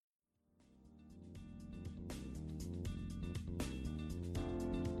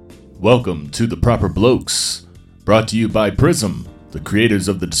Welcome to The Proper Blokes, brought to you by Prism, the creators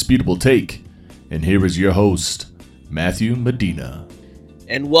of The Disputable Take. And here is your host, Matthew Medina.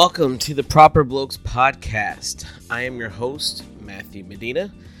 And welcome to the Proper Blokes podcast. I am your host, Matthew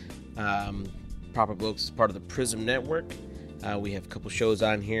Medina. Proper Blokes is part of the Prism Network. We have a couple shows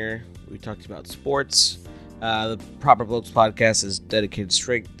on here. We talked about sports. The Proper Blokes podcast is dedicated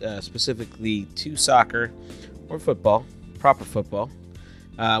specifically to soccer or football, proper football.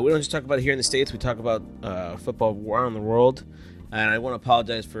 We don't just talk about it here in the States. We talk about football around the world. And I want to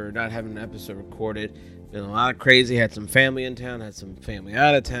apologize for not having an episode recorded. Been a lot of crazy. Had some family in town, had some family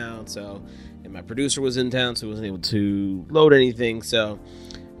out of town. And my producer was in town, so he wasn't able to load anything. But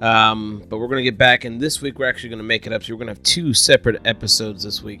we're going to get back. And this week, we're actually going to make it up. So we're going to have two separate episodes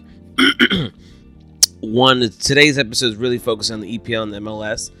this week. Today's episode is really focused on the EPL and the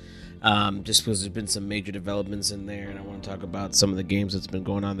MLS. Just because there's been some major developments in there, and I want to talk about some of the games that's been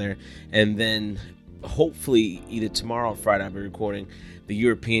going on there. And then hopefully either tomorrow or Friday I'll be recording the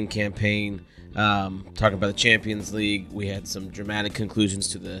European campaign, talking about the Champions League. We had some dramatic conclusions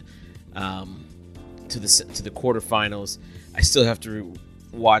to the quarterfinals. I still have to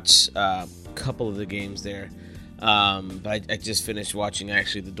watch a couple of the games there. But I just finished watching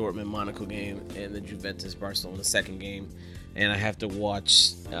actually the Dortmund-Monaco game and the Juventus-Barcelona second game. And I have to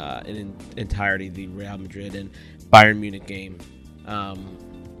watch in entirety the Real Madrid and Bayern Munich game.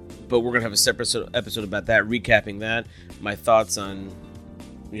 But we're going to have a separate episode about that, recapping that, my thoughts on,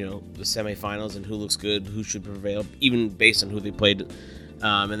 the semifinals and who looks good, who should prevail, even based on who they played.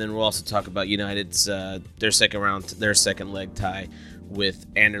 And then we'll also talk about United's their second leg tie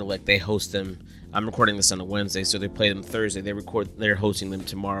with Anderlecht. They host them. I'm recording this on a Wednesday, so they play them Thursday. They're hosting them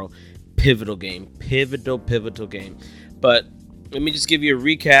tomorrow. Pivotal game. Pivotal game. But let me just give you a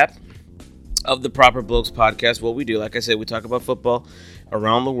recap of the Proper Blokes podcast. What we do, like I said, we talk about football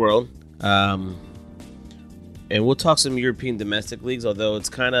around the world. And we'll talk some European domestic leagues, although it's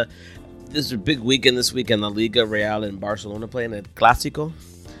this is a big weekend this weekend. La Liga, Real, and Barcelona playing a Clásico.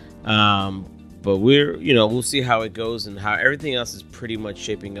 But we'll see how it goes and how everything else is pretty much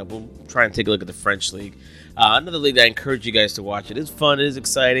shaping up. We'll try and take a look at the French league. Another league that I encourage you guys to watch. It is fun, it is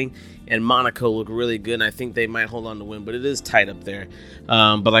exciting, and Monaco look really good, and I think they might hold on to win, but it is tight up there.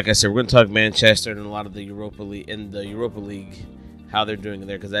 But like I said, we're going to talk Manchester and a lot of the Europa League, how they're doing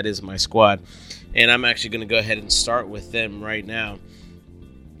there, because that is my squad. And I'm actually going to go ahead and start with them right now.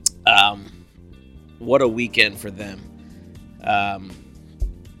 What a weekend for them.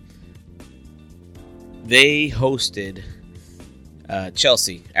 They hosted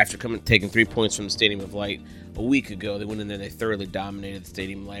Chelsea after taking 3 points from the Stadium of Light a week ago. They went in there, they thoroughly dominated the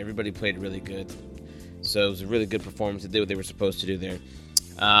Stadium of Light. Everybody played really good. So it was a really good performance. They did what they were supposed to do there.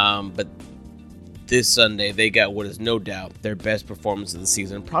 But this Sunday, they got what is no doubt their best performance of the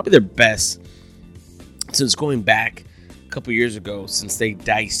season. Probably their best since going back a couple years ago, since they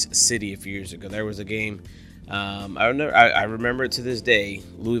diced City a few years ago. There was a game. I remember it to this day.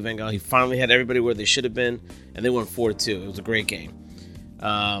 Louis van Gaal, he finally had everybody where they should have been, and they won 4-2. It was a great game.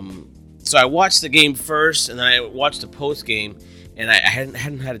 So I watched the game first, and then I watched the post game, and I hadn't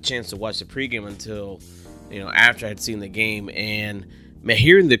had a chance to watch the pregame until after I had seen the game. And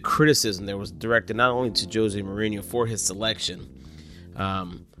hearing the criticism that was directed not only to Jose Mourinho for his selection,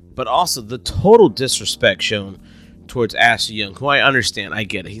 but also the total disrespect shown towards Ashley Young, who I understand. I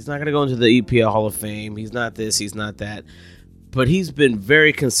get it. He's not going to go into the EPL Hall of Fame. He's not this. He's not that. But he's been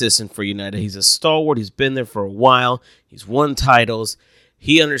very consistent for United. He's a stalwart. He's been there for a while. He's won titles.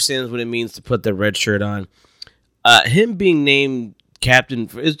 He understands what it means to put the red shirt on. Him being named captain,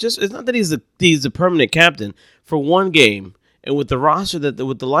 it's not that he's a permanent captain for one game. And with the roster with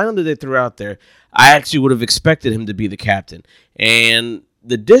the lineup that they threw out there, I actually would have expected him to be the captain. And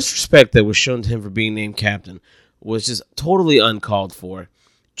the disrespect that was shown to him for being named captain was just totally uncalled for.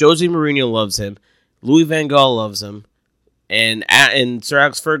 Jose Mourinho loves him. Louis van Gaal loves him. And Sir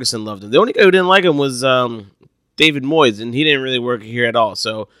Alex Ferguson loved him. The only guy who didn't like him was David Moyes, and he didn't really work here at all.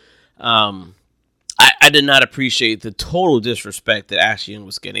 So I did not appreciate the total disrespect that Ashley Young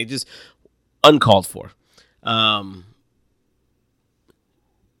was getting. It just uncalled for.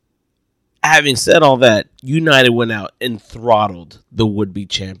 Having said all that, United went out and throttled the would-be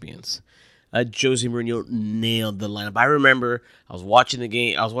champions. Jose Mourinho nailed the lineup. I remember I was watching the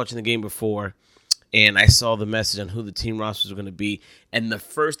game before, and I saw the message on who the team rosters were going to be. And the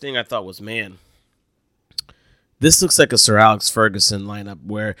first thing I thought was, man, this looks like a Sir Alex Ferguson lineup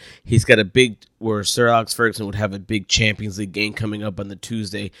where Sir Alex Ferguson would have a big Champions League game coming up on the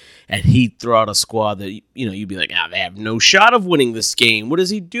Tuesday, and he'd throw out a squad that, you'd be like, they have no shot of winning this game. What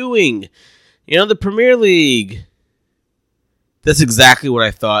is he doing? The Premier League. That's exactly what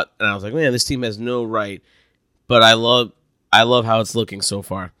I thought, and I was like, man, this team has no right. But I love how it's looking so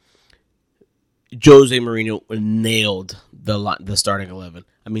far. Jose Mourinho nailed the starting 11.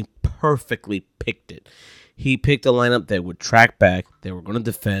 I mean, perfectly picked it. He picked a lineup that would track back. They were going to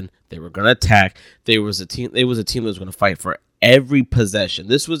defend. They were going to attack. There was a team. It was a team that was going to fight for every possession.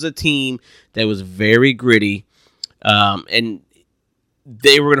 This was a team that was very gritty, and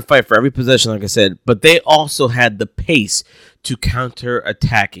they were going to fight for every possession, like I said. But they also had the pace to counter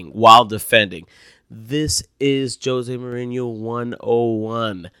attacking while defending. This is Jose Mourinho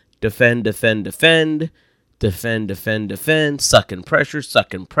 101. Defend, defend, defend. Defend, defend, defend. Suck in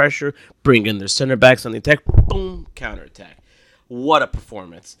pressure. Bring in their center backs on the attack. Boom, counterattack. What a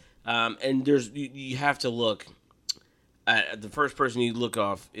performance. And you have to look at the first person you look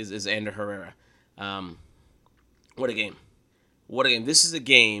off is Ander Herrera. What a game. What a game. This is a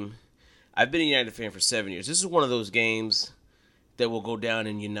game. I've been a United fan for 7 years. This is one of those games that will go down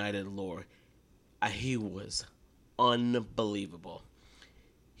in United lore. He was unbelievable.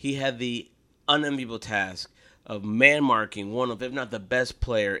 He had the unenviable task of man-marking one of, if not the best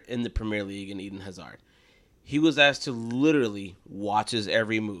player in the Premier League in Eden Hazard. He was asked to literally watch his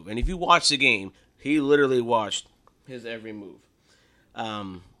every move. And if you watch the game, he literally watched his every move.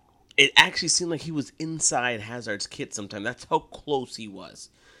 It actually seemed like he was inside Hazard's kit sometimes. That's how close he was.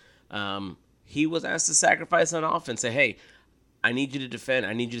 He was asked to sacrifice on offense. Say, hey, I need you to defend.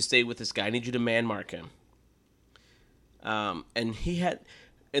 I need you to stay with this guy. I need you to man-mark him. And he had...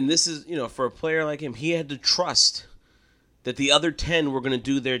 And this is, for a player like him, he had to trust that the other 10 were going to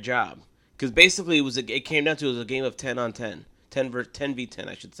do their job. Because basically it came down to a game of 10 on 10. 10v10,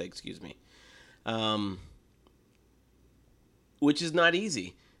 I should say, excuse me. Which is not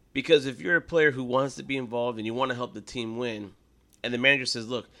easy. Because if you're a player who wants to be involved and you want to help the team win, and the manager says,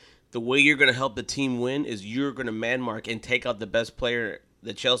 look, the way you're going to help the team win is you're going to man-mark and take out the best player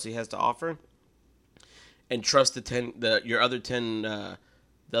that Chelsea has to offer, and trust your other 10...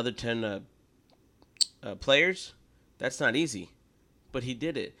 The other 10 players, that's not easy. But he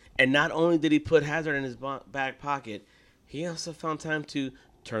did it. And not only did he put Hazard in his back pocket, he also found time to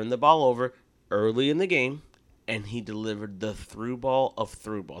turn the ball over early in the game, and he delivered the through ball of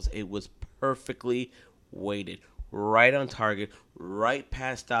through balls. It was perfectly weighted, right on target, right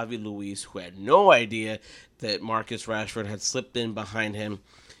past David Luiz, who had no idea that Marcus Rashford had slipped in behind him.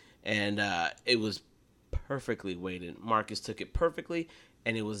 And it was perfectly weighted. Marcus took it perfectly,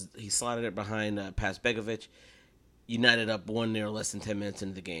 and he slotted it behind past Begovic. United up 1-0 less than 10 minutes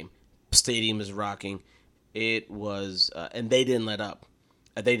into the game. Stadium is rocking. It was, and they didn't let up.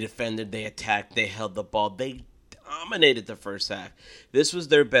 They defended, they attacked, they held the ball. They dominated the first half. This was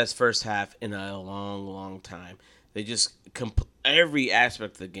their best first half in a long, long time. They just every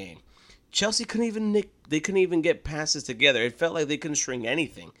aspect of the game. Chelsea couldn't even get passes together. It felt like they couldn't string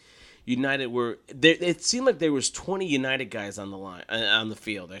anything. United were there. It seemed like there was 20 United guys on the line, on the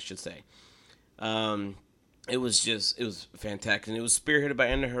field, I should say. It was fantastic, and it was spearheaded by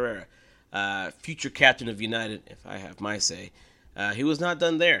Ander Herrera, future captain of United, if I have my say. He was not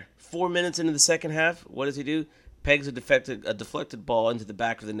done there. 4 minutes into the second half, what does he do? Pegs a deflected ball into the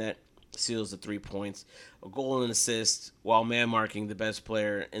back of the net, seals the 3 points, a goal and an assist, while man-marking the best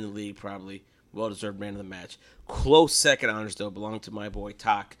player in the league, probably well-deserved man of the match. Close second honors, though, belonged to my boy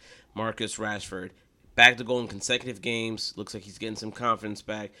Tak, Marcus Rashford. Back to goal in consecutive games. Looks like he's getting some confidence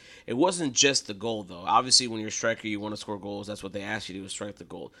back. It wasn't just the goal, though. Obviously, when you're a striker, you want to score goals. That's what they ask you to do, is strike the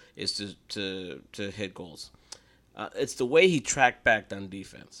goal, is to hit goals. It's the way he tracked back on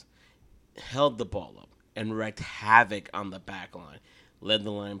defense, held the ball up, and wreaked havoc on the back line. Led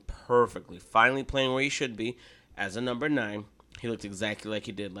the line perfectly. Finally playing where he should be as a number 9. He looked exactly like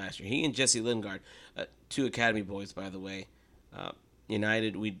he did last year. He and Jesse Lingard, 2 academy boys, by the way.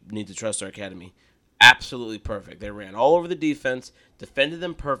 United, we need to trust our academy. Absolutely perfect. They ran all over the defense, defended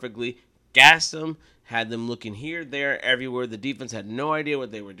them perfectly, gassed them, had them looking here, there, everywhere. The defense had no idea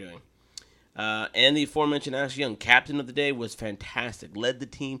what they were doing. And the aforementioned Ashley Young, captain of the day, was fantastic. Led the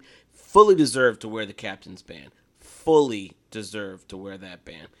team, fully deserved to wear the captain's band. Fully deserved to wear that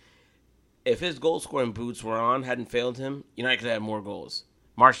band. If his goal-scoring boots were on, hadn't failed him, United could have had more goals.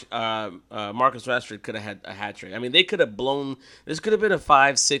 Marcus Rashford could have had a hat trick. I mean, they could have blown. This could have been a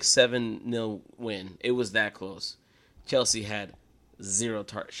 5, 6, 7-0 win. It was that close. Chelsea had 0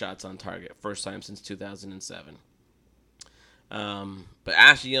 shots on target, first time since 2007. But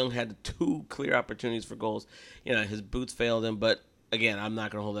Ashley Young had 2 clear opportunities for goals. His boots failed him, but again, I'm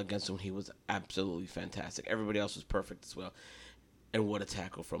not going to hold that against him. He was absolutely fantastic. Everybody else was perfect as well. And what a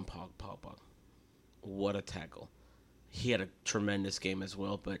tackle from Pogba. What a tackle. He had a tremendous game as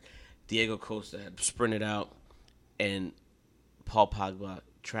well, but Diego Costa had sprinted out and Paul Pogba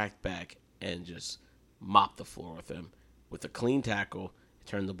tracked back and just mopped the floor with him with a clean tackle,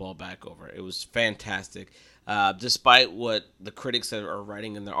 turned the ball back over. It was fantastic. Despite what the critics are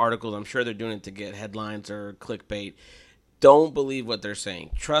writing in their articles, I'm sure they're doing it to get headlines or clickbait. Don't believe what they're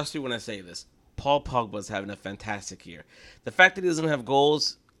saying. Trust me when I say this. Paul Pogba's having a fantastic year. The fact that he doesn't have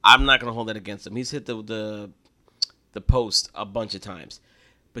goals, I'm not going to hold that against him. He's hit the post a bunch of times,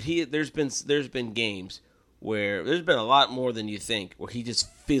 but there's been games where there's been a lot more than you think where he just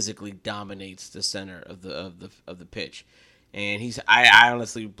physically dominates the center of the pitch, and I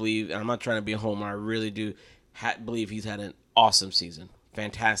honestly believe, and I'm not trying to be a homer, I really do believe he's had an awesome season,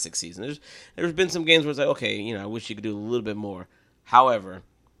 fantastic season. There's been some games where it's like, okay, I wish you could do a little bit more. However,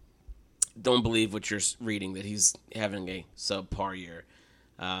 don't believe what you're reading that he's having a subpar year.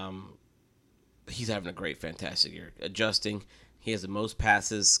 He's having a great, fantastic year. Adjusting. He has the most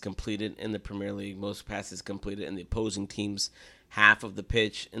passes completed in the Premier League, most passes completed in the opposing team's half of the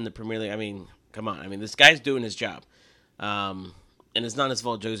pitch in the Premier League. I mean, come on. I mean, this guy's doing his job. And it's not his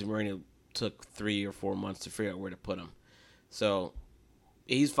fault Jose Mourinho took 3 or 4 months to figure out where to put him. So,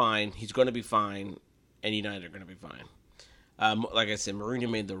 he's fine. He's going to be fine. And United are going to be fine. Like I said, Mourinho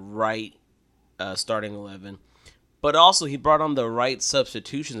made the right starting 11. But also, he brought on the right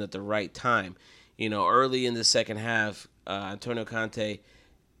substitutions at the right time. Early in the second half, Antonio Conte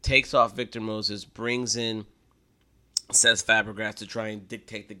takes off Victor Moses, brings in Cesc Fabregas to try and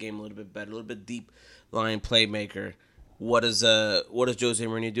dictate the game a little bit better, a little bit deep line playmaker. What does Jose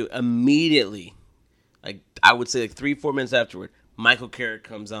Mourinho do? Immediately, I would say 3-4 minutes afterward, Michael Carrick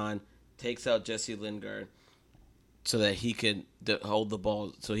comes on, takes out Jesse Lingard so that he can hold the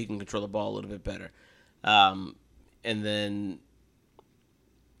ball, so he can control the ball a little bit better. And then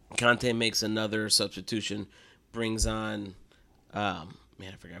Conte makes another substitution, brings on, I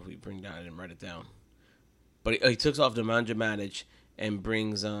forgot who he bring down. I didn't write it down. But he took off Nemanja Matic and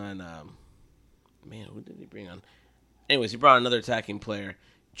brings on, who did he bring on? Anyways, he brought another attacking player.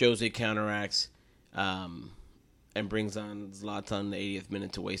 Jose counteracts and brings on Zlatan in the 80th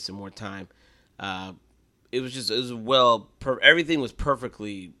minute to waste some more time. Everything was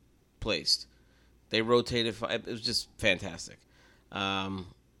perfectly placed. They rotated. It was just fantastic.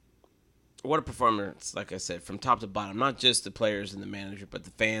 What a performance, like I said, from top to bottom. Not just the players and the manager, but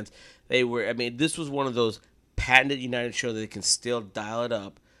the fans. This was one of those patented United shows that they can still dial it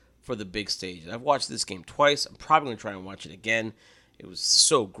up for the big stages. I've watched this game twice. I'm probably going to try and watch it again. It was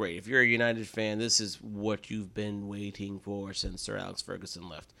so great. If you're a United fan, this is what you've been waiting for since Sir Alex Ferguson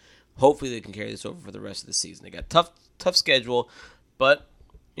left. Hopefully they can carry this over for the rest of the season. They got tough schedule, but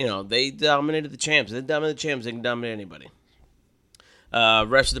they dominated the champs. They dominated the champs. They can dominate anybody.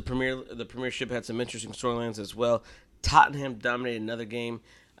 Rest of the Premiership had some interesting storylines as well. Tottenham dominated another game.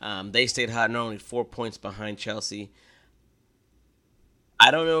 They stayed hot, not only 4 points behind Chelsea. I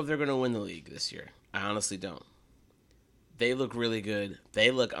don't know if they're going to win the league this year. I honestly don't. They look really good.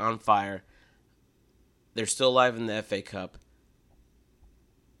 They look on fire. They're still alive in the FA Cup.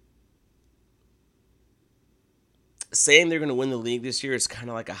 Saying they're going to win the league this year is kind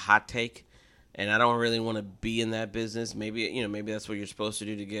of like a hot take, and I don't really want to be in that business. Maybe that's what you're supposed to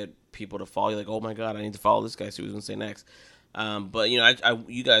do to get people to follow you. Like, oh my God, I need to follow this guy. See what he's going to say next. But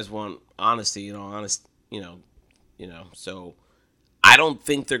you guys want honesty, So I don't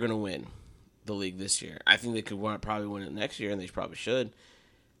think they're going to win the league this year. I think they could probably win it next year, and they probably should.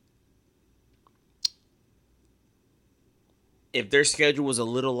 If their schedule was a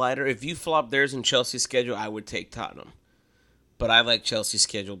little lighter, if you flop theirs and Chelsea's schedule, I would take Tottenham. But I like Chelsea's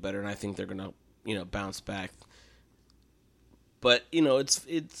schedule better, and I think they're going to, bounce back. But,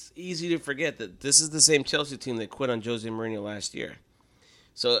 it's easy to forget that this is the same Chelsea team that quit on Jose Mourinho last year.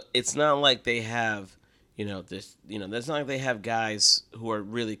 So it's not like they have, that's not like they have guys who are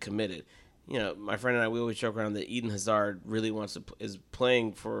really committed. My friend and I, we always joke around that Eden Hazard really is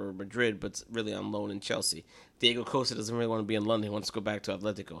playing for Madrid, but really on loan in Chelsea. Diego Costa doesn't really want to be in London. He wants to go back to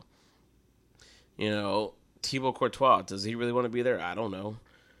Atletico. Thibaut Courtois, does he really want to be there? I don't know.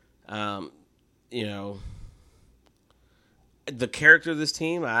 The character of this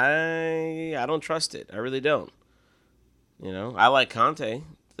team, I don't trust it. I really don't. I like Conte,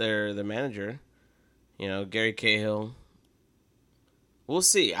 their manager. Gary Cahill. We'll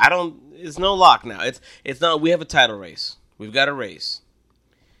see. It's no lock now. It's not. We have a title race. We've got a race,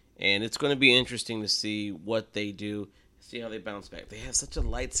 and it's going to be interesting to see what they do, see how they bounce back. They have such a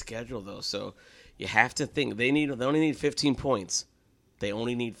light schedule though, so you have to think they only need 15 points. They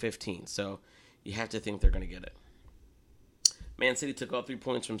only need 15, so you have to think they're going to get it. Man City took all 3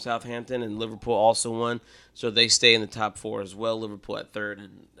 points from Southampton, and Liverpool also won, so they stay in the top four as well. Liverpool at third,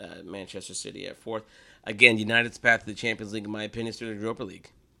 and Manchester City at fourth. Again, United's path to the Champions League, in my opinion, is through the Europa League.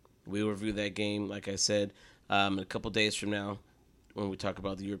 We will review that game, like I said, in a couple days from now when we talk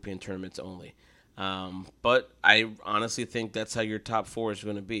about the European tournaments only. But I honestly think that's how your top four is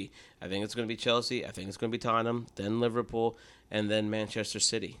going to be. I think it's going to be Chelsea. I think it's going to be Tottenham, then Liverpool, and then Manchester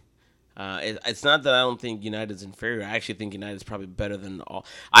City. It's not that I don't think United's inferior. I actually think United's probably better than all.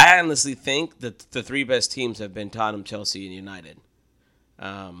 I honestly think that the three best teams have been Tottenham, Chelsea, and United.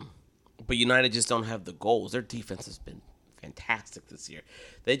 But United just don't have the goals. Their defense has been fantastic this year.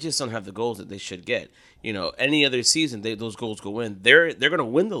 They just don't have the goals that they should get. Any other season, those goals go in. They're going to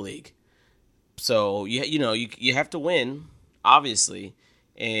win the league. So you have to win, obviously,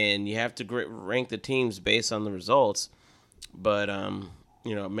 and you have to rank the teams based on the results. But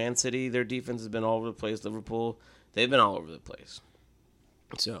Man City, their defense has been all over the place. Liverpool, they've been all over the place.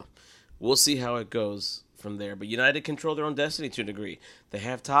 So we'll see how it goes from there. But United control their own destiny to a degree. They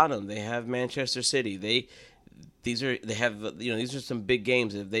have Tottenham, they have Manchester City. These are some big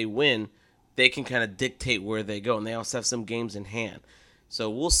games. If they win, they can kind of dictate where they go, and they also have some games in hand. So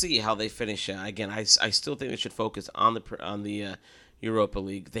we'll see how they finish. Again, I still think they should focus on the Europa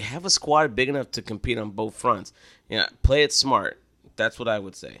League. They have a squad big enough to compete on both fronts. Play it smart. That's what I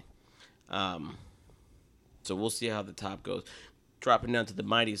would say. So we'll see how the top goes. Dropping down to the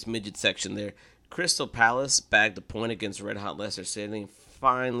mightiest midget section there. Crystal Palace bagged a point against Red Hot Leicester City.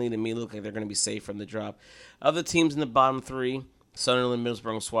 Finally, to me, look like they're going to be safe from the drop. Other teams in the bottom three, Sunderland,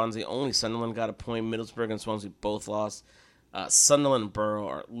 Middlesbrough, and Swansea. Only Sunderland got a point. Middlesbrough and Swansea both lost. Sunderland and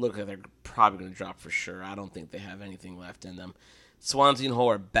Borough look like they're probably going to drop for sure. I don't think they have anything left in them. Swansea and Hull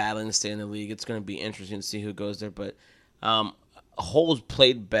are battling to stay in the league. It's going to be interesting to see who goes there. But Hull's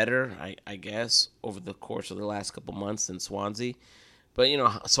played better, I guess, over the course of the last couple months than Swansea. But,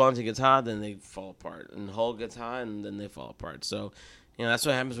 Swansea gets hot, then they fall apart. And Hull gets hot, and then they fall apart. So, that's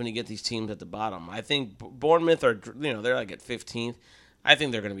what happens when you get these teams at the bottom. I think Bournemouth are, they're like at 15th. I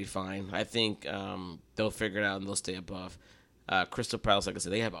think they're going to be fine. I think they'll figure it out and they'll stay above. Crystal Palace, like I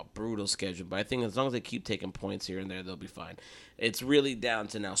said, they have a brutal schedule. But I think as long as they keep taking points here and there, they'll be fine. It's really down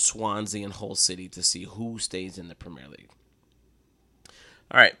to now Swansea and Hull City to see who stays in the Premier League.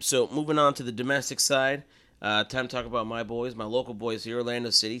 All right, so moving on to the domestic side. Time to talk about my local boys here. Orlando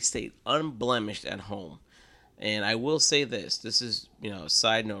City stayed unblemished at home. And I will say this. This is, a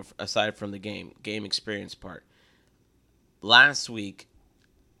side note aside from the game experience part. Last week,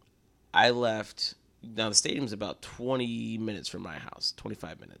 I left. Now, the stadium's about 20 minutes from my house,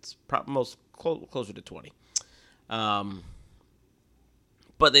 25 minutes, closer to 20.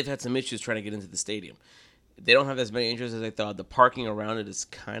 But they've had some issues trying to get into the stadium. They don't have as many injuries as I thought. The parking around it is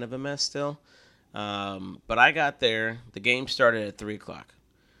kind of a mess still. But I got there. The game started at 3 o'clock.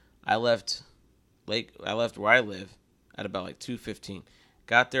 I left where I live at about like 2:15.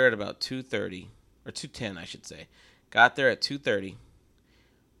 Got there at about 2:30 or 2:10, I should say. Got there at 2:30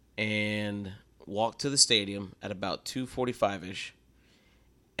 and walked to the stadium at about 2:45ish.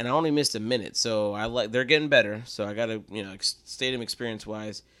 And I only missed a minute, so they're getting better. So I got to, stadium experience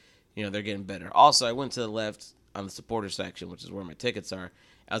wise, they're getting better. Also, I went to the left on the supporter section, which is where my tickets are.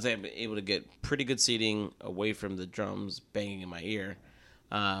 I was able to get pretty good seating away from the drums banging in my ear.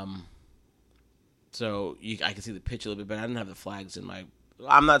 So I can see the pitch a little bit better. I didn't have the flags in my...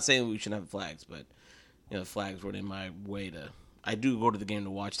 I'm not saying we shouldn't have flags, but the flags weren't in my way to... I do go to the game to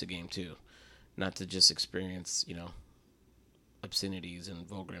watch the game, too. Not to just experience, obscenities and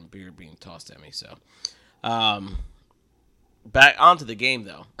vulgar and beer being tossed at me. So, back onto the game,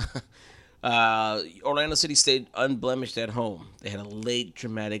 though. Orlando City stayed unblemished at home. They had a late,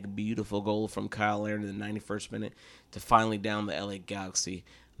 dramatic, beautiful goal from Kyle Larin in the 91st minute to finally down the LA Galaxy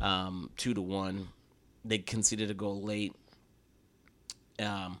 2-1. They conceded a goal late.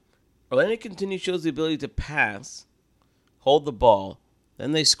 Orlando continues shows the ability to pass, hold the ball,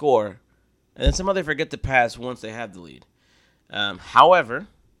 then they score, and then somehow they forget to pass once they have the lead. However,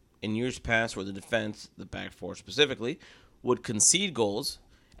 in years past where the defense, the back four specifically, would concede goals,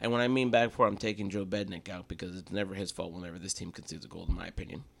 and when I mean back four, I'm taking Joe Bednick out because it's never his fault whenever this team concedes a goal, in my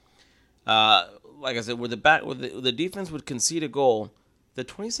opinion. Like I said, where the defense would concede a goal, the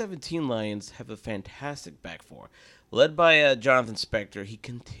 2017 Lions have a fantastic back four. Led by Jonathan Spector, he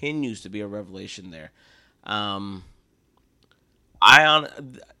continues to be a revelation there.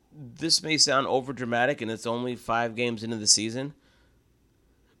 This may sound overdramatic, and it's only 5 games into the season,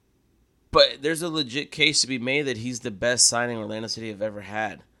 but there's a legit case to be made that he's the best signing Orlando City have ever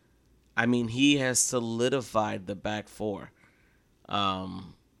had. I mean, he has solidified the back four,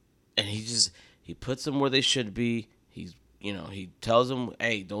 and he puts them where they should be. He's he tells them,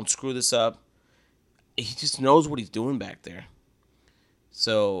 hey, don't screw this up. He just knows what he's doing back there.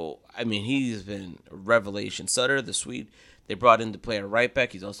 So, I mean, he's been a revelation. Sutter, the Swede, they brought in to play a right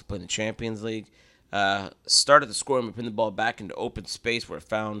back. He's also playing the Champions League. Started the scoring and putting the ball back into open space where it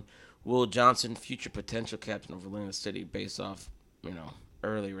found Will Johnson, future potential captain of Orlando City, based off,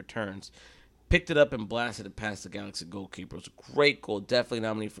 early returns. Picked it up and blasted it past the Galaxy goalkeeper. It was a great goal. Definitely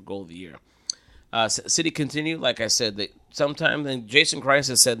nominated for goal of the year. City continued, like I said, that sometimes, and Jason Christ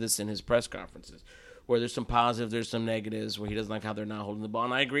has said this in his press conferences, where there's some positives, there's some negatives, where he doesn't like how they're not holding the ball,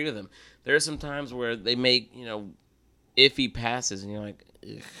 and I agree with him. There are some times where they make, iffy passes, and you're like,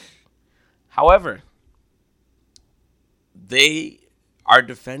 ugh. However, they are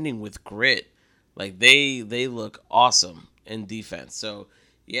defending with grit. Like, they look awesome in defense. So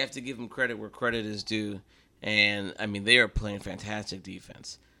you have to give them credit where credit is due. And, I mean, they are playing fantastic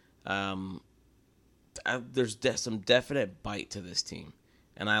defense. There's some definite bite to this team.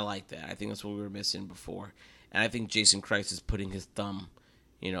 And I like that. I think that's what we were missing before. And I think Jason Christ is putting his thumb,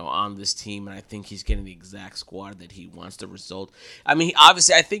 on this team. And I think he's getting the exact squad that he wants to result. I mean,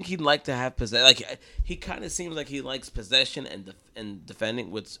 obviously, I think he'd like to have possession. Like, he kind of seems like he likes possession and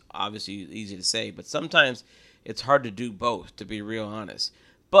defending, which obviously easy to say. But sometimes it's hard to do both, to be real honest.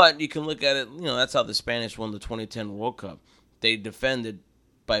 But you can look at it, that's how the Spanish won the 2010 World Cup. They defended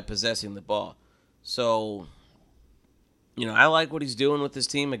by possessing the ball. So, I like what he's doing with this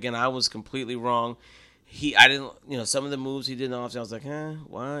team. Again, I was completely wrong. I didn't, some of the moves he did in the offseason, I was like,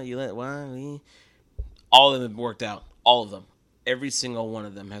 why? All of them have worked out. All of them. Every single one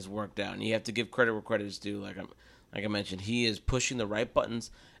of them has worked out. And you have to give credit where credit is due. Like I mentioned, he is pushing the right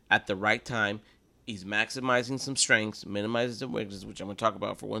buttons at the right time. He's maximizing some strengths, minimizing some weaknesses, which I'm going to talk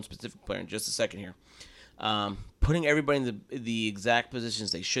about for one specific player in just a second here. Putting everybody in the exact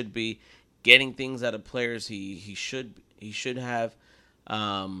positions they should be, getting things out of players he should have.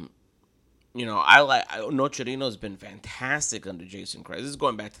 Nocerino has been fantastic under Jason Christ. This is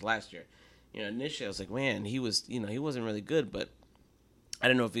going back to last year. Initially I was like, man, he wasn't really good, but I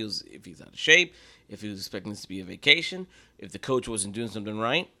didn't know if he's out of shape, if he was expecting this to be a vacation, if the coach wasn't doing something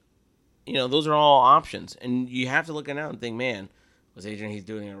right. Those are all options, and you have to look at it now and think, man, was Adrian Heath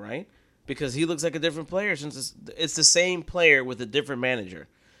doing it right? Because he looks like a different player since it's the same player with a different manager.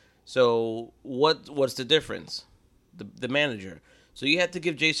 So what's the difference? The manager. So you have to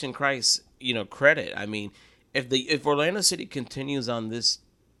give Jason Christ, credit. I mean, if Orlando City continues on this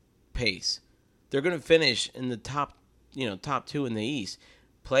pace, they're going to finish in the top two in the East,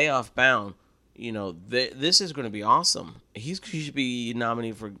 playoff bound. This is going to be awesome. He should be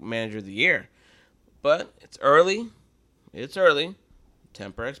nominated for Manager of the Year. But it's early.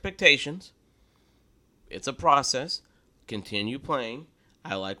 Temper expectations. It's a process. Continue playing.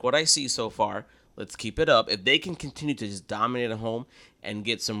 I like what I see so far. Let's keep it up. If they can continue to just dominate at home and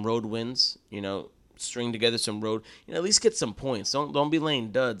get some road wins, string together some road, at least get some points. Don't be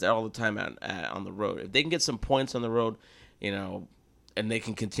laying duds all the time on the road. If they can get some points on the road, and they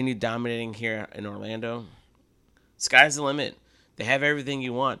can continue dominating here in Orlando, sky's the limit. They have everything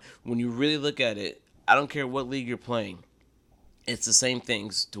you want. When you really look at it, I don't care what league you're playing. It's the same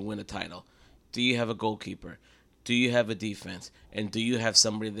things to win a title. Do you have a goalkeeper? Do you have a defense? And do you have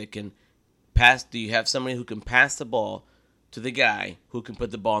somebody that can pass? Do you have somebody who can pass the ball to the guy who can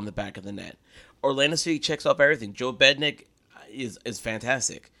put the ball in the back of the net? Orlando City checks off everything. Joe Bednick is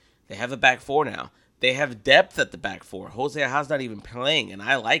fantastic. They have a back four now. They have depth at the back four. Jose Aja's not even playing, and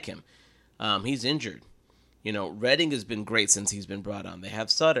I like him. He's injured. Redding has been great since he's been brought on. They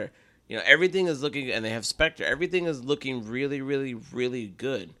have Sutter. Everything is looking, and they have Spectre. Everything is looking really, really, really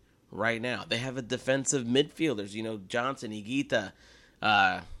good right now. They have a defensive midfielders. Johnson, Higuita,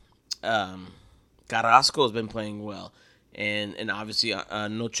 Carrasco has been playing well. And obviously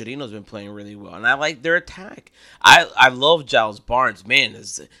Nocerino's been playing really well. And I like their attack. I love Giles Barnes. Man,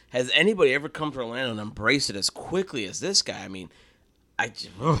 has anybody ever come to Orlando and embraced it as quickly as this guy? I mean,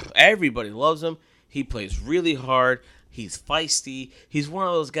 everybody loves him. He plays really hard. He's feisty. He's one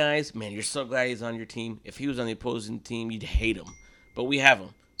of those guys, man, you're so glad he's on your team. If he was on the opposing team, you'd hate him. But we have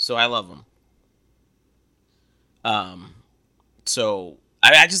him, so I love him. So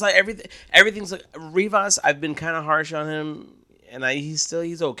I just like everything. Everything's like Rivas. I've been kind of harsh on him, and he's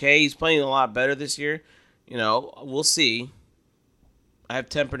okay. He's playing a lot better this year. We'll see. I have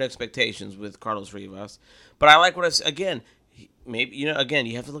tempered expectations with Carlos Rivas, but I like what I've again. Maybe again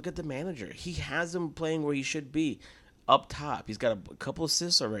you have to look at the manager. He has him playing where he should be, up top. He's got a couple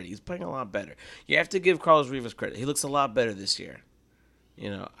assists already. He's playing a lot better. You have to give Carlos Rivas credit. He looks a lot better this year.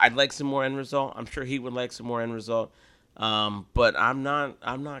 I'd like some more end result. I'm sure he would like some more end result. But I'm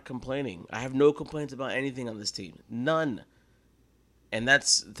not complaining. I have no complaints about anything on this team. None. And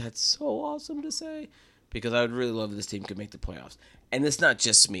that's so awesome to say because I would really love if this team could make the playoffs. And it's not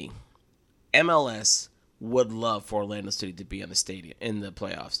just me. MLS would love for Orlando City to be on the stadium in the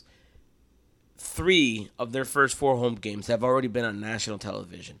playoffs. 3 of their first 4 home games have already been on national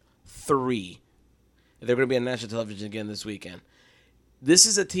television. 3. They're going to be on national television again this weekend. This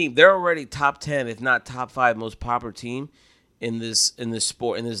is a team. They're already top 10, if not top 5, most popular team in this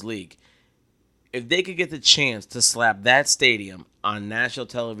sport, in this league. If they could get the chance to slap that stadium on national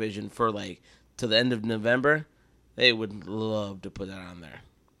television for to the end of November, they would love to put that on there.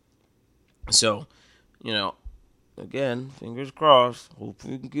 So, again, fingers crossed.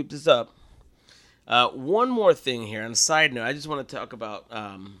 Hopefully we can keep this up. One more thing here. On a side note, I just want to talk about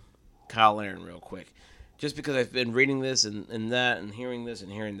Kyle Aaron real quick. Just because I've been reading this and that and hearing this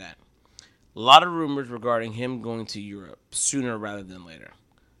and hearing that. A lot of rumors regarding him going to Europe sooner rather than later.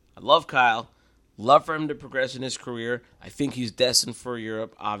 I love Kyle. Love for him to progress in his career. I think he's destined for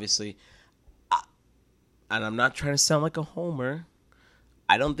Europe, obviously. And I'm not trying to sound like a homer.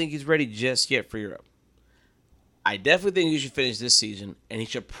 I don't think he's ready just yet for Europe. I definitely think he should finish this season, and he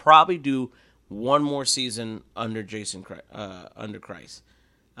should probably do one more season under under Christ.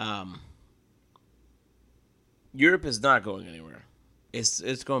 Europe is not going anywhere.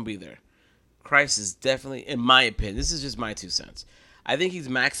 It's going to be there. Christ is definitely, in my opinion, this is just my 2 cents. I think he's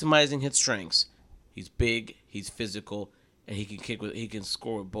maximizing his strengths. He's big, he's physical, and he can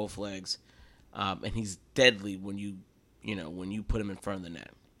score with both legs. And he's deadly when you put him in front of the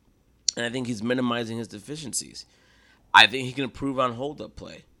net. And I think he's minimizing his deficiencies. I think he can improve on hold-up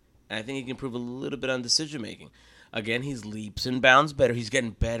play. And I think he can improve a little bit on decision-making. Again, he's leaps and bounds better. He's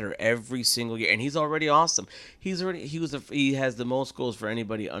getting better every single year, and he's already awesome. He has the most goals for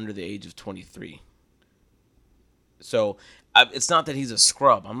anybody under the age of 23. So it's not that he's a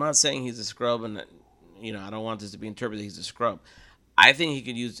scrub. I'm not saying he's a scrub, and I don't want this to be interpreted he's a scrub. I think he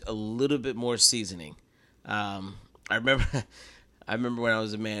could use a little bit more seasoning. I remember when I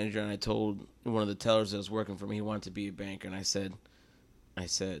was a manager, and I told one of the tellers that was working for me he wanted to be a banker, and I said,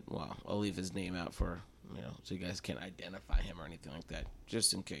 well, I'll leave his name out for. So you guys can't identify him or anything like that,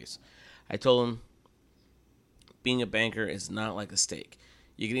 just in case. I told him, being a banker is not like a steak.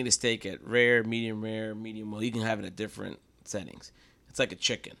 You can eat a steak at rare, medium well. You can have it at different settings. It's like a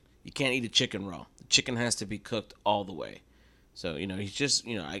chicken. You can't eat a chicken raw. The chicken has to be cooked all the way. So, he's just,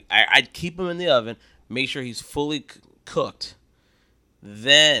 I'd keep him in the oven, make sure he's fully cooked,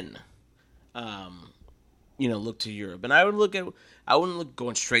 then, look to Europe. And I wouldn't look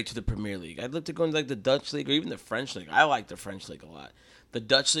going straight to the Premier League. I'd look to go into like the Dutch League or even the French League. I like the French League a lot. The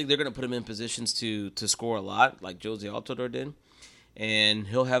Dutch League, they're going to put him in positions to score a lot, like Jose Altidore did. And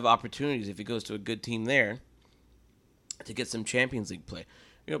he'll have opportunities if he goes to a good team there to get some Champions League play.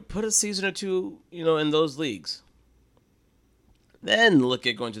 Put a season or 2, in those leagues. Then look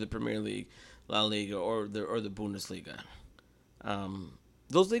at going to the Premier League, La Liga, or the Bundesliga.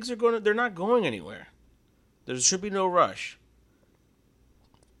 Those leagues they're not going anywhere. There should be no rush.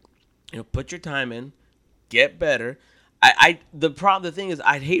 Put your time in, get better. The thing is,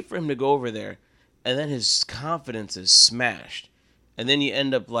 I'd hate for him to go over there, and then his confidence is smashed, and then you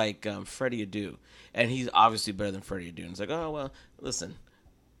end up like Freddie Adu, and he's obviously better than Freddie Adu. And it's like, oh well, listen,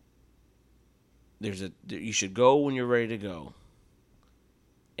 you should go when you're ready to go.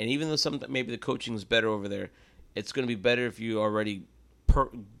 And even though maybe the coaching is better over there, it's going to be better if you already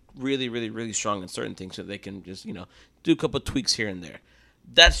really, really, really strong in certain things, so they can just do a couple of tweaks here and there.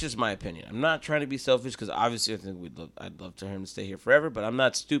 That's just my opinion. I'm not trying to be selfish because obviously I think I'd love for him to stay here forever, but I'm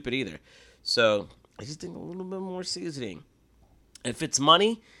not stupid either. So I just think a little bit more seasoning. If it's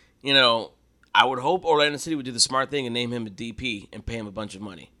money, I would hope Orlando City would do the smart thing and name him a DP and pay him a bunch of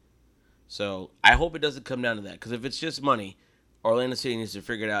money. So I hope it doesn't come down to that, because if it's just money, Orlando City needs to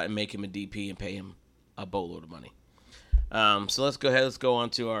figure it out and make him a DP and pay him a boatload of money. So let's go ahead. Let's go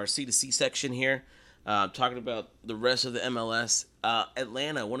on to our C2C section here. Talking about the rest of the MLS.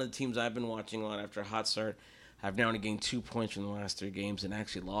 Atlanta, one of the teams I've been watching a lot after a hot start, have now only gained 2 points from the last 3 games and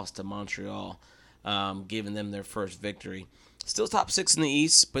actually lost to Montreal, giving them their first victory. Still top 6 in the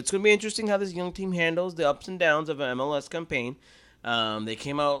East, but it's going to be interesting how this young team handles the ups and downs of an MLS campaign. They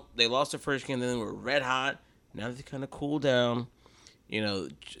came out, they lost their first game, then they were red hot. Now they kind of cooled down.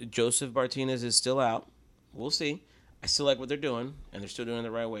 Joseph Martinez is still out. We'll see. I still like what they're doing, and they're still doing it the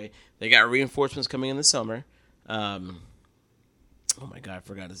right way. They got reinforcements coming in the summer. Oh my God, I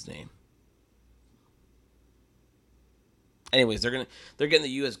forgot his name. Anyways, they're getting the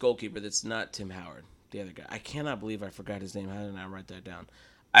U.S. goalkeeper that's not Tim Howard, the other guy. I cannot believe I forgot his name. How did I write that down?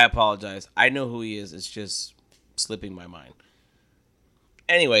 I apologize. I know who he is. It's just slipping my mind.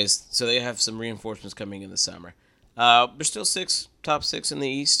 Anyways, so they have some reinforcements coming in the summer. There's still top six in the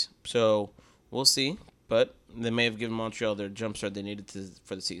East, so we'll see. But they may have given Montreal their jump start they needed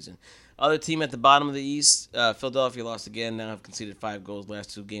for the season. Other team at the bottom of the East, Philadelphia lost again. Now have conceded 5 goals.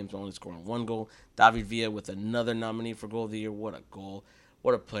 Last 2 games, only scoring 1 goal. David Villa with another nominee for Goal of the Year. What a goal.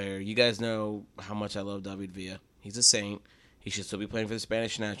 What a player. You guys know how much I love David Villa. He's a saint. He should still be playing for the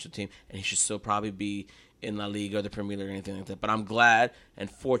Spanish national team, and he should still probably be in La Liga or the Premier League or anything like that. But I'm glad and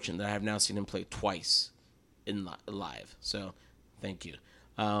fortunate that I have now seen him play twice in live. So, thank you.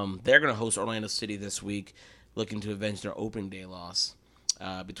 They're going to host Orlando City this week, looking to avenge their opening day loss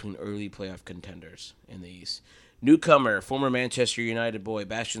between early playoff contenders in the East. Newcomer, former Manchester United boy,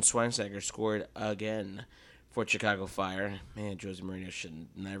 Bastian Schweinsteiger scored again for Chicago Fire. Man, Jose Mourinho should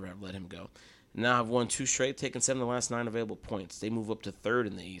never have let him go. Now have won 2 straight, taking 7 of the last 9 available points. They move up to 3rd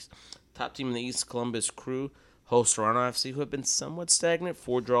in the East. Top team in the East, Columbus Crew, host Toronto FC, who have been somewhat stagnant,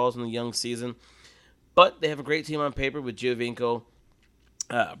 4 draws in the young season. But they have a great team on paper with Giovinco,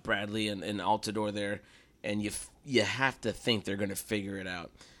 Bradley, and Altidore there. And you have to think they're going to figure it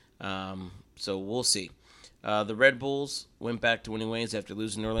out. So we'll see. The Red Bulls went back to winning ways after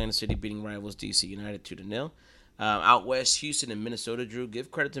losing to Orlando City, beating rivals DC United 2-0. Out west, Houston and Minnesota drew.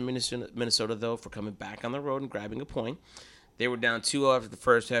 Give credit to Minnesota, though, for coming back on the road and grabbing a point. They were down 2-0 after the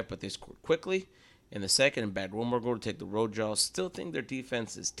first half, but they scored quickly in the second and bagged one more goal to take the road draw. Still think their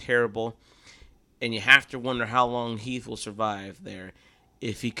defense is terrible, and you have to wonder how long Heath will survive there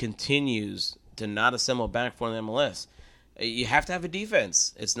if he continues to not assemble back for the MLS. You have to have a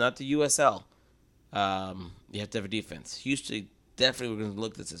defense. It's not the USL. You have to have a defense. Houston definitely we're going to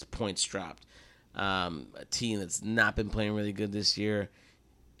look at this as points dropped. A team that's not been playing really good this year.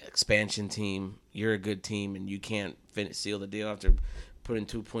 Expansion team. You're a good team, and you can't seal the deal after putting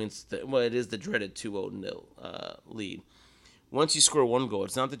 2 points. It is the dreaded 2-0 lead. Once you score 1 goal,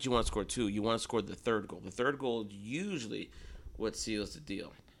 it's not that you want to score 2. You want to score the 3rd goal. The 3rd goal is usually what seals the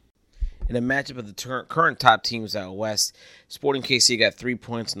deal. In a matchup of the current top teams out west, Sporting KC got 3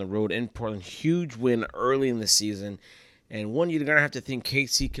 points on the road in Portland. Huge win early in the season, and one you're going to have to think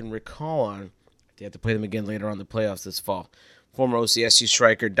KC can recall on. They have to play them again later on in the playoffs this fall. Former OCSU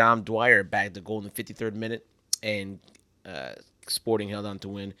striker Dom Dwyer bagged the goal in the 53rd minute, and Sporting held on to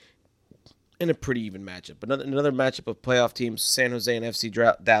win in a pretty even matchup. Another matchup of playoff teams, San Jose and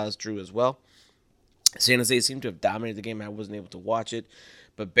FC Dallas drew as well. San Jose seemed to have dominated the game. I wasn't able to watch it,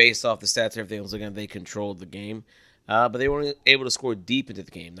 but based off the stats, everything I was looking at, they controlled the game. But they weren't able to score deep into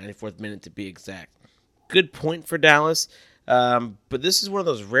the game, 94th minute to be exact. Good point for Dallas. But this is one of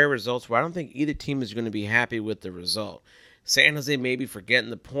those rare results where I don't think either team is going to be happy with the result. San Jose maybe forgetting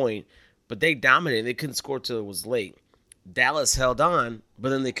the point, but they dominated. They couldn't score till it was late. Dallas held on, but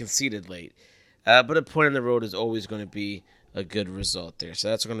then they conceded late. But a point on the road is always going to be a good result there. So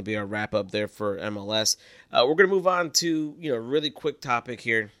that's going to be our wrap up there for MLS. We're going to move on to a really quick topic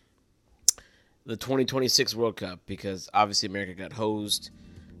here, the 2026 World Cup, because obviously America got hosed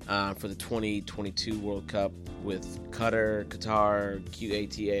for the 2022 World Cup with Qatar,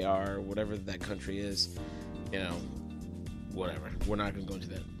 QATAR, whatever that country is. Whatever. We're not going to go into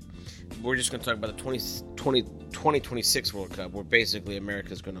that. We're just going to talk about the 2026 World Cup, where basically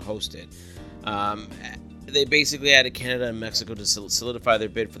America is going to host it. They basically added Canada and Mexico to solidify their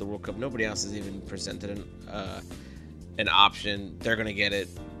bid for the World Cup. Nobody else has even presented an option. They're going to get it.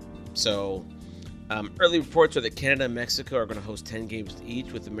 So early reports are that Canada and Mexico are going to host 10 games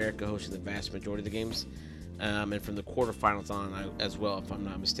each, with America hosting the vast majority of the games. And from the quarterfinals on as well, if I'm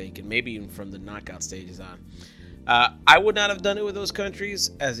not mistaken. Maybe even from the knockout stages on. I would not have done it with those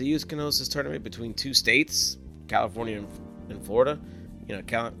countries, as the youth can host this tournament between 2 states, California and Florida.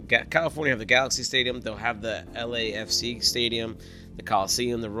 California have the Galaxy Stadium. They'll have the LAFC Stadium, the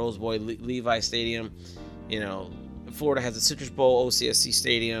Coliseum, the Rose Bowl Levi Stadium. Florida has the Citrus Bowl, OCSC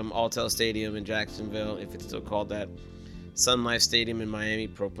Stadium, Alltel Stadium in Jacksonville, if it's still called that. Sun Life Stadium in Miami,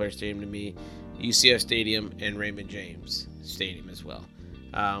 Pro Player Stadium to me, UCF Stadium, and Raymond James Stadium as well.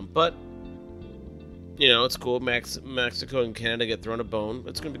 But it's cool. Mexico and Canada get thrown a bone.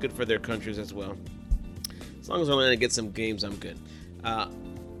 It's going to be good for their countries as well. As long as I'm going to get some games, I'm good.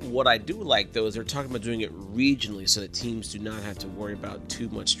 What I do like, though, is they're talking about doing it regionally so that teams do not have to worry about too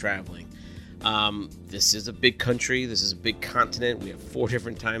much traveling. This is a big country. This is a big continent. We have 4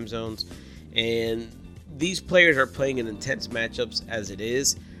 different time zones. And these players are playing in intense matchups as it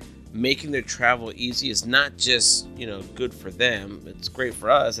is. Making their travel easy is not just, good for them. It's great for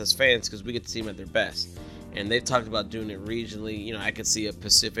us as fans because we get to see them at their best. And they've talked about doing it regionally. I could see a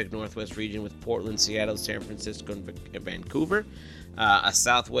Pacific Northwest region with Portland, Seattle, San Francisco, and Vancouver. A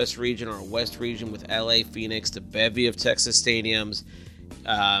Southwest region or a West region with LA, Phoenix, the bevy of Texas stadiums,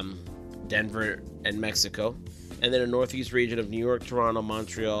 Denver, and Mexico. And then a northeast region of New York, Toronto,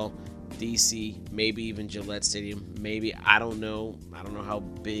 Montreal, DC, maybe even Gillette Stadium. Maybe, I don't know. I don't know how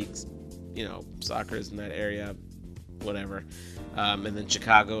big, soccer is in that area. Whatever. And then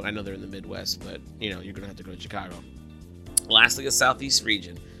Chicago. I know they're in the Midwest, but, you're going to have to go to Chicago. Lastly, a southeast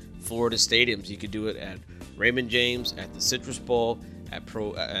region. Florida stadiums. You could do it at Raymond James, at the Citrus Bowl,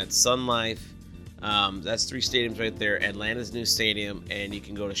 at Sun Life. That's 3 stadiums right there. Atlanta's new stadium, and you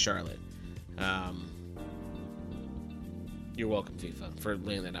can go to Charlotte. You're welcome, FIFA, for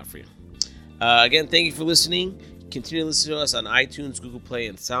laying that out for you. Again, thank you for listening. Continue to listen to us on iTunes, Google Play,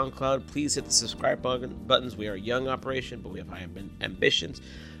 and SoundCloud. Please hit the subscribe buttons. We are a young operation, but we have high ambitions.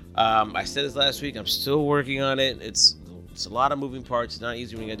 I said this last week. I'm still working on it. It's a lot of moving parts. It's not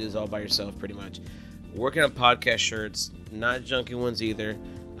easy when you got to do this all by yourself, pretty much. Working on podcast shirts, not junky ones either.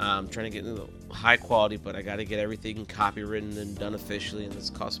 Trying to get into the high quality, but I got to get everything copywritten and done officially, and this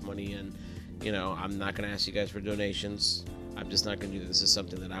costs money. And I'm not going to ask you guys for donations. I'm just not going to do this. This is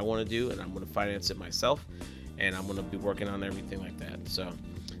something that I want to do, and I'm going to finance it myself, and I'm going to be working on everything like that. So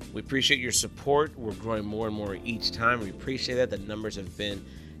we appreciate your support. We're growing more and more each time. We appreciate that. The numbers have been,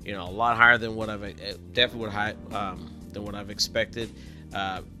 a lot higher than what I've than what I've expected,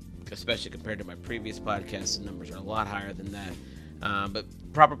 especially compared to my previous podcasts. The numbers are a lot higher than that. But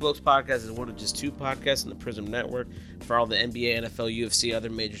Proper Blokes Podcast is one of just 2 podcasts in the Prism Network. For all the NBA, NFL, UFC, other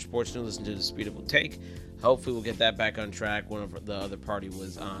major sports news, listen to Disputable Take. Hopefully we'll get that back on track. One of the other party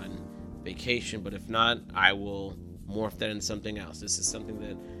was on vacation, but if not, I will morph that into something else. This is something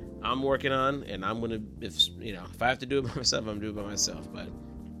that I'm working on, and I'm going to, if I have to do it by myself, I'm going to do it by myself. But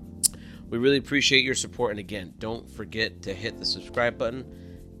we really appreciate your support. And again, don't forget to hit the subscribe button.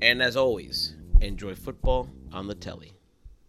 And as always, enjoy football on the telly.